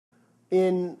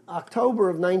In October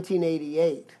of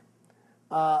 1988,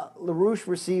 LaRouche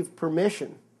received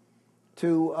permission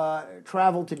to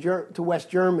travel to West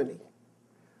Germany.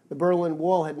 The Berlin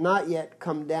Wall had not yet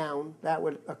come down. That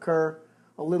would occur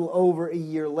a little over a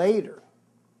year later.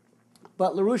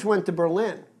 But LaRouche went to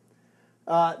Berlin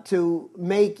to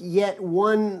make yet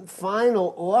one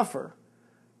final offer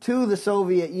to the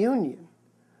Soviet Union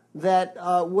that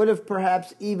would have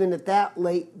perhaps even at that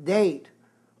late date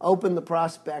opened the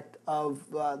prospect of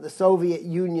the Soviet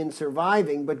Union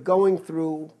surviving, but going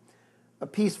through a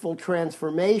peaceful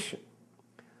transformation.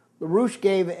 LaRouche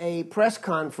gave a press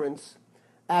conference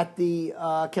at the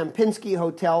Kempinski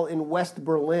Hotel in West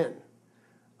Berlin,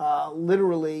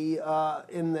 literally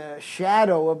in the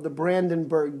shadow of the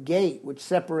Brandenburg Gate, which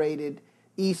separated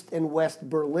East and West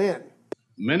Berlin.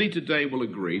 Many today will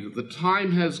agree that the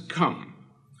time has come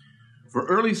for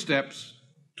early steps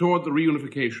toward the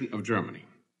reunification of Germany,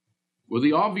 with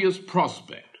the obvious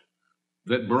prospect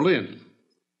that Berlin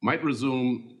might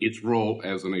resume its role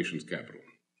as the nation's capital.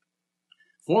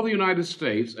 For the United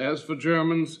States, as for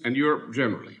Germans and Europe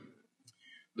generally,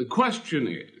 the question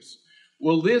is,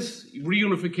 will this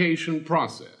reunification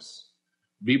process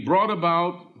be brought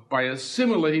about by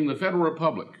assimilating the Federal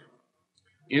Republic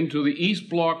into the East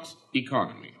Bloc's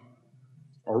economy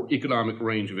or economic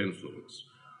range of influence,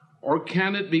 or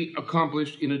can it be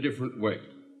accomplished in a different way?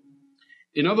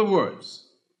 In other words,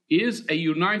 is a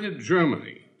united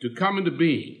Germany to come into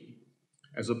being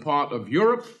as a part of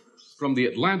Europe from the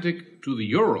Atlantic to the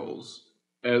Urals,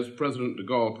 as President de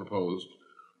Gaulle proposed,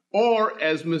 or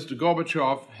as Mr.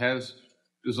 Gorbachev has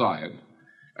desired,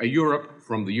 a Europe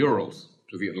from the Urals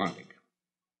to the Atlantic?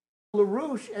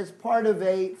 LaRouche, as part of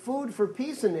a Food for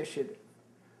Peace initiative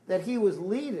that he was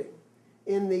leading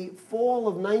in the fall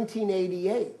of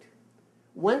 1988,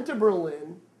 went to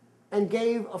Berlin and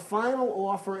gave a final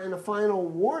offer and a final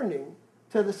warning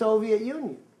to the Soviet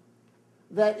Union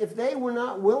that if they were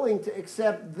not willing to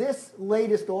accept this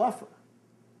latest offer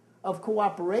of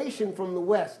cooperation from the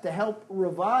West to help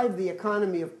revive the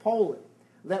economy of Poland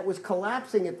that was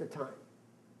collapsing at the time,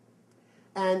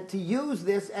 and to use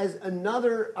this as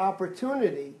another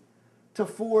opportunity to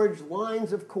forge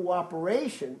lines of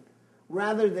cooperation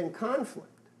rather than conflict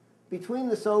between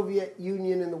the Soviet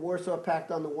Union and the Warsaw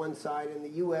Pact on the one side and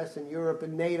the US and Europe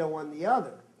and NATO on the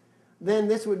other, then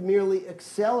this would merely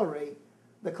accelerate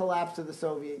the collapse of the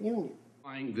Soviet Union.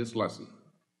 This lesson,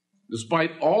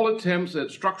 despite all attempts at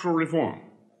structural reform,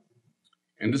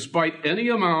 and despite any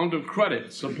amount of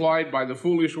credit supplied by the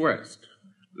foolish West,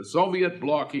 the Soviet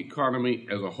bloc economy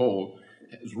as a whole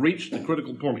has reached the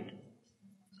critical point.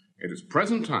 At its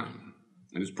present time,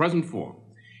 in its present form,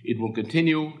 it will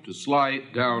continue to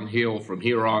slide downhill from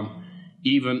here on,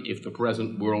 even if the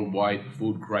present worldwide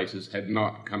food crisis had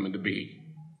not come into being.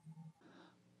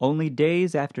 Only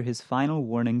days after his final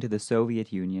warning to the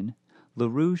Soviet Union,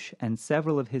 LaRouche and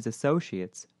several of his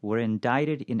associates were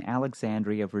indicted in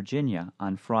Alexandria, Virginia,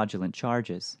 on fraudulent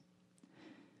charges.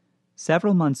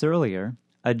 Several months earlier,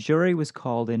 a jury was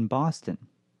called in Boston,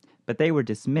 but they were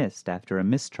dismissed after a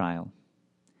mistrial.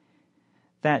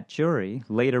 That jury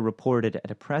later reported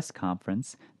at a press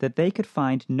conference that they could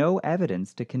find no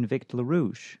evidence to convict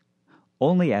LaRouche,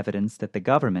 only evidence that the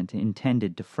government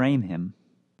intended to frame him.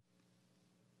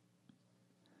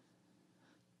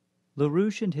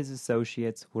 LaRouche and his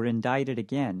associates were indicted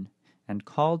again and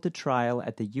called to trial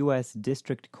at the U.S.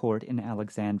 District Court in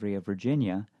Alexandria,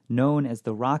 Virginia, known as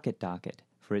the Rocket Docket,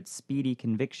 for its speedy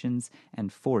convictions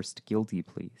and forced guilty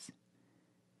pleas.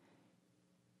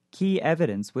 Key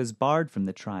evidence was barred from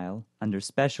the trial under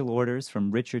special orders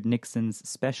from Richard Nixon's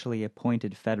specially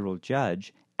appointed federal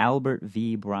judge, Albert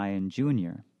V. Bryan,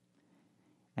 Jr.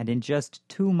 And in just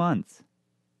 2 months,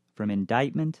 from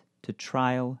indictment to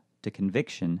trial to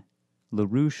conviction,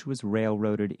 LaRouche was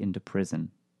railroaded into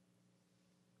prison.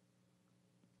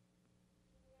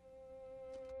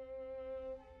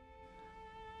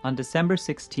 On December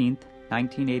 16,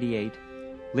 1988,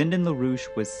 Lyndon LaRouche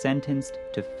was sentenced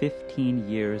to 15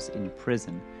 years in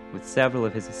prison, with several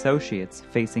of his associates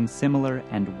facing similar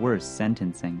and worse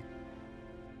sentencing.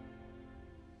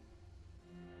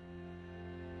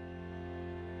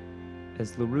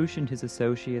 As LaRouche and his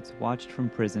associates watched from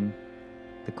prison,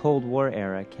 the Cold War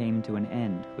era came to an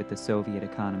end with the Soviet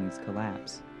economy's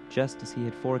collapse, just as he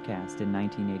had forecast in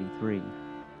 1983.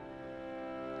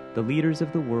 The leaders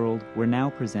of the world were now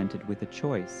presented with a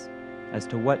choice as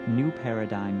to what new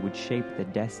paradigm would shape the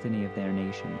destiny of their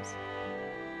nations.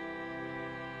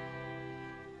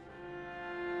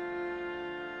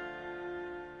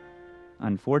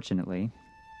 Unfortunately,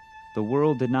 the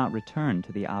world did not return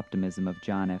to the optimism of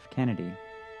John F. Kennedy.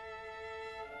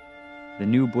 the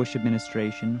new Bush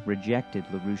administration rejected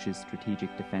LaRouche's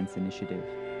strategic defense initiative.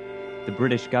 The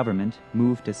British government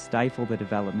moved to stifle the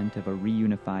development of a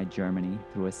reunified Germany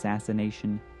through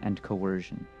assassination and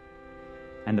coercion.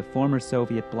 And the former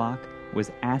Soviet bloc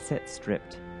was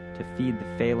asset-stripped to feed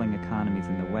the failing economies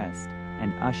in the West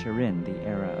and usher in the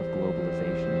era of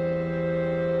globalization.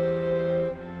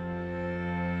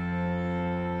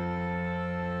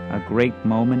 A great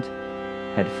moment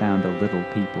had found a little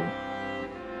people.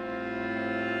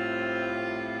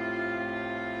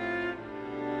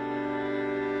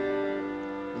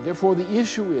 Therefore, the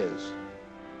issue is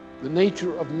the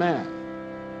nature of man,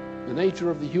 the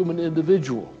nature of the human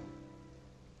individual.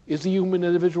 Is the human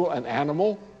individual an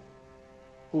animal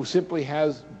who simply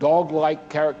has dog-like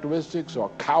characteristics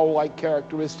or cow-like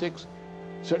characteristics,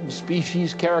 certain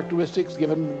species characteristics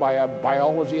given by a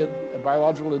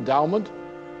biological endowment?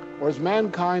 Or is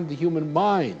mankind the human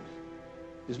mind?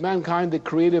 Is mankind the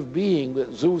creative being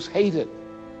that Zeus hated?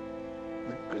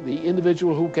 The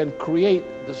individual who can create,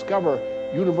 discover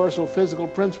universal physical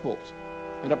principles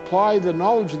and apply the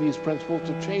knowledge of these principles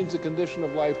to change the condition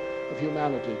of life of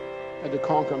humanity and to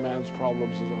conquer man's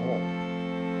problems as a whole.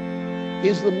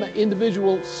 Is the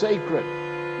individual sacred?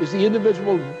 Is the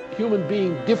individual human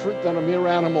being different than a mere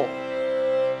animal?